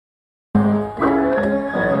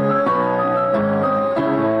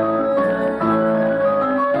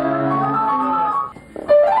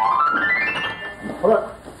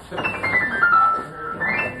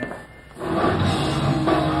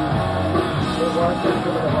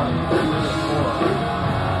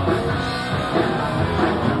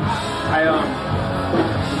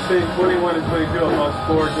Between 21 and 22, I lost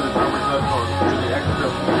 4 to the drummer's headphones for the extra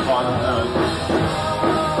bottom none.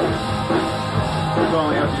 So I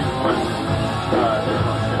only have to use one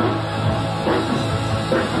headphone channel.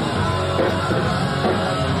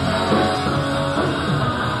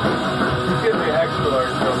 You get the extra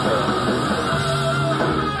large filter.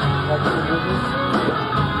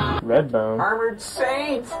 Redbone. Armored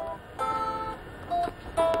Saint!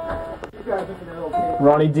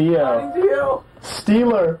 Ronnie Dio. Ronnie Dio!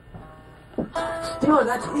 Steeler. Steeler,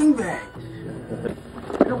 that's eBay!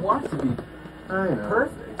 I don't want it to be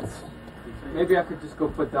perfect. Maybe I could just go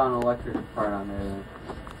put down an electric part on there then.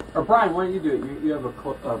 Or Brian, why don't you do it? You have a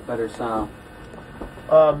better sound.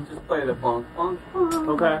 Just play the bonk, bonk, bonk.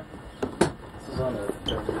 Okay.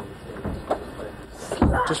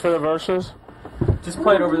 Just for the verses? Just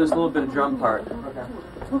play it over this little bit of drum part. Okay.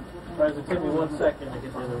 Guys, it took me 1 second to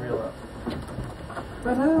get the reel up.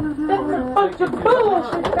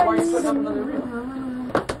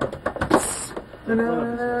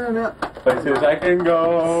 Places I can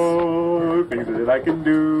go, things that I can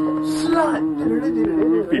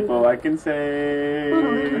do, people I can say,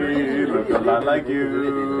 look a lot like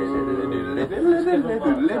you,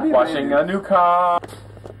 washing a new car.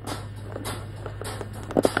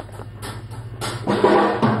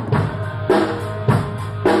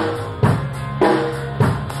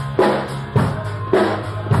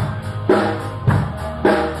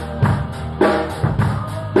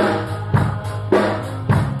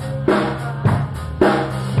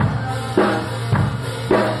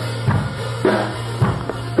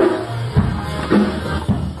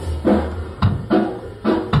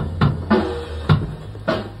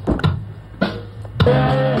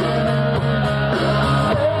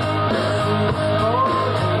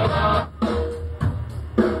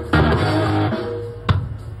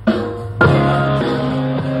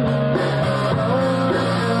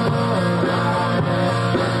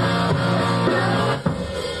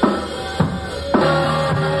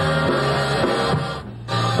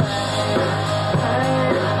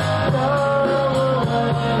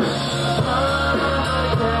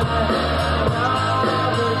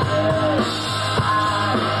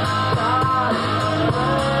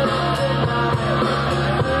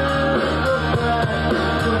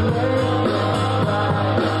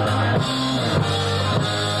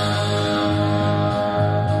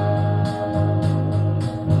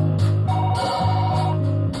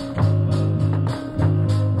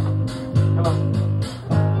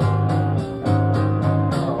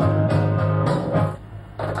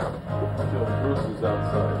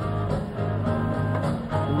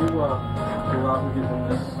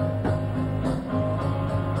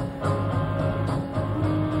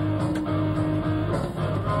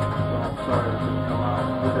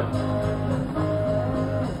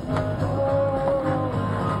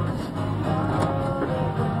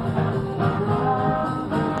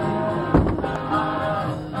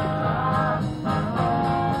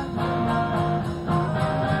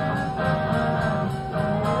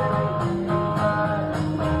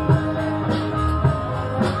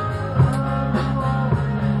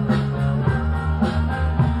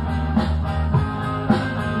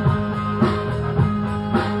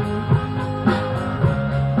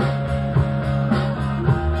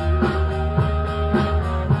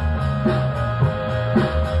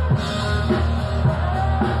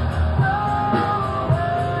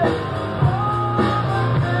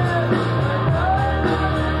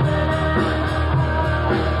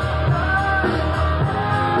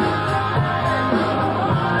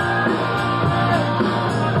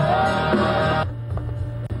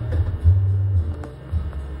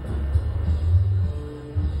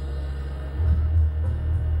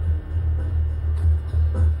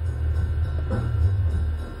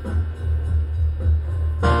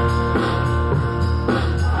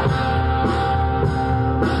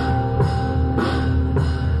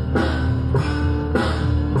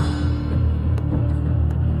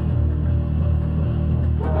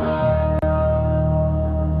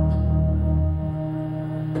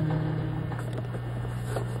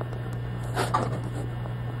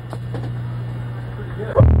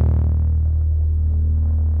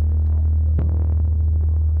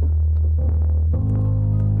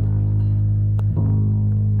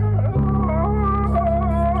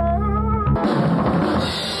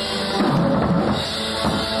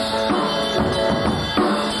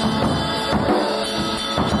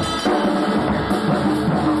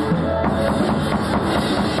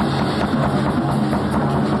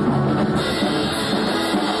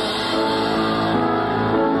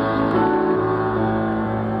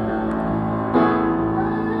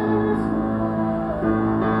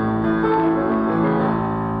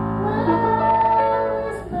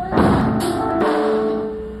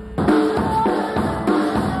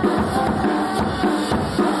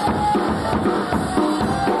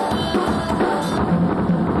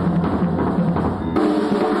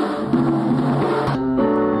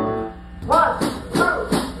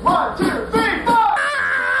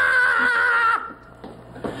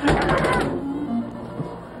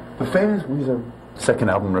 The famous Weezer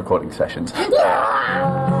second album recording sessions. Hold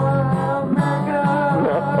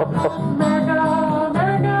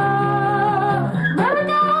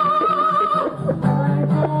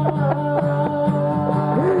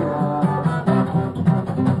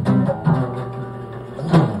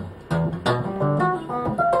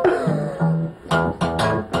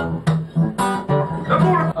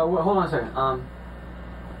on a second.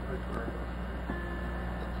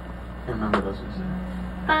 Can't remember those ones.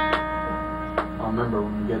 I'll remember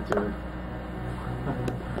when we get to it.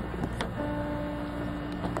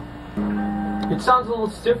 It sounds a little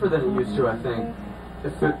stiffer than it used to, I think.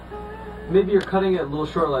 If it, maybe you're cutting it a little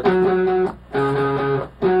short, like. Okay.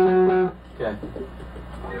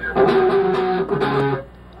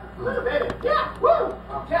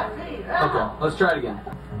 Okay, let's try it again.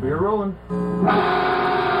 We're rolling.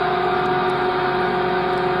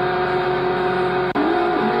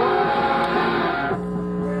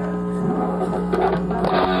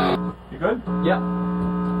 You good? Yeah.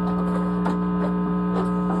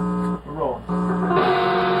 We're rolling.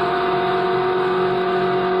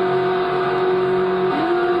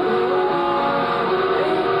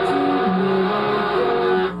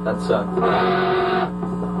 That sucked.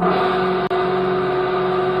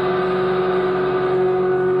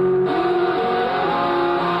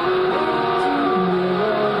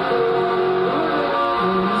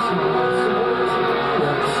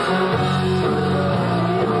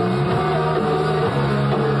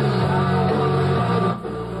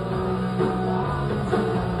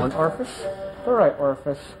 Orifice? The right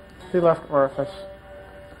orifice. The left orifice.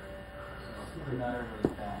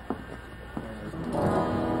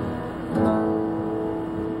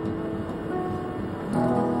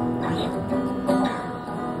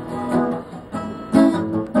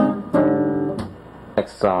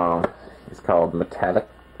 Next song is called Metallic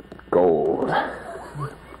Gold.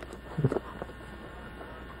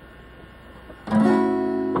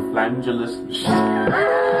 Flangeless.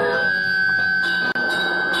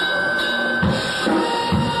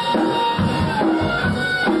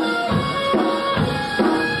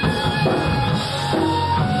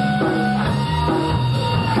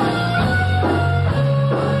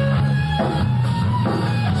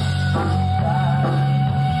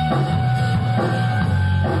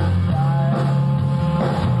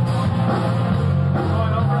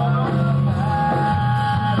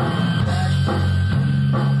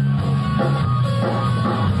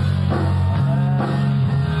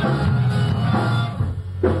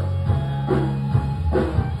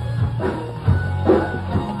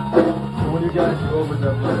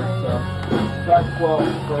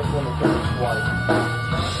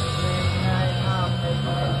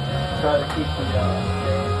 Try to keep the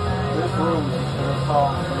this room in the call,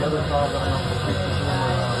 the other call, I don't know if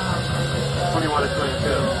the 21 to 2.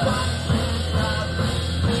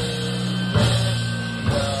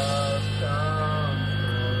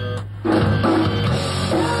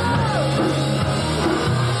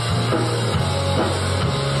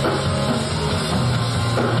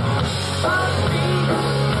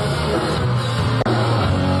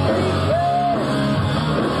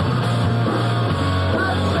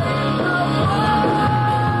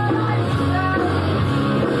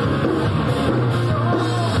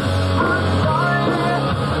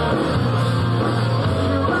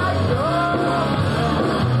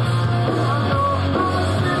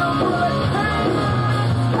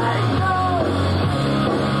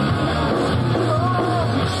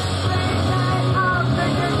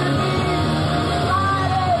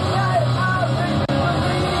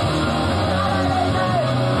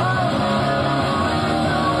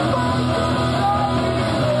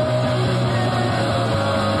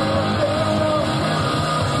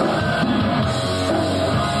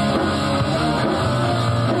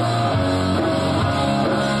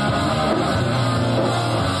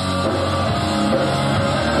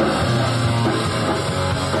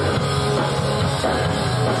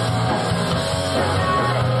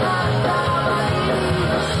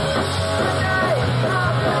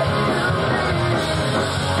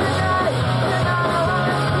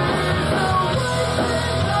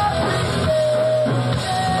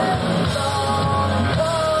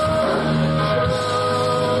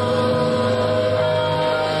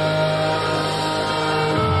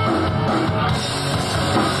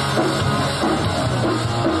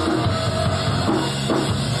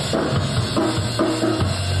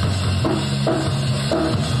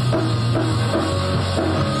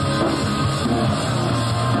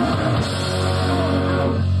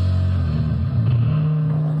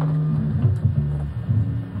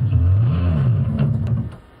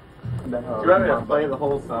 play the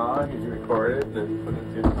whole song and you record it and then put it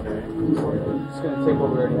to the tape? We're just gonna take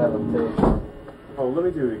what we already have on tape. Oh, let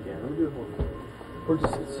me do it again. Let me do the whole thing.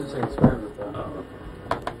 It's just an experiment though. Oh, okay.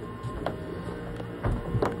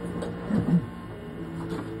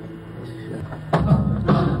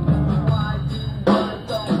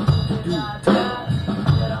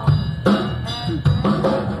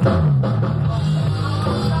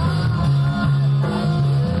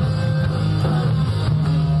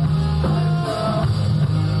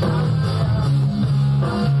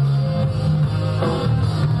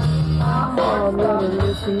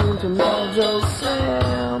 Listening to Mojo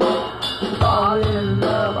Sam.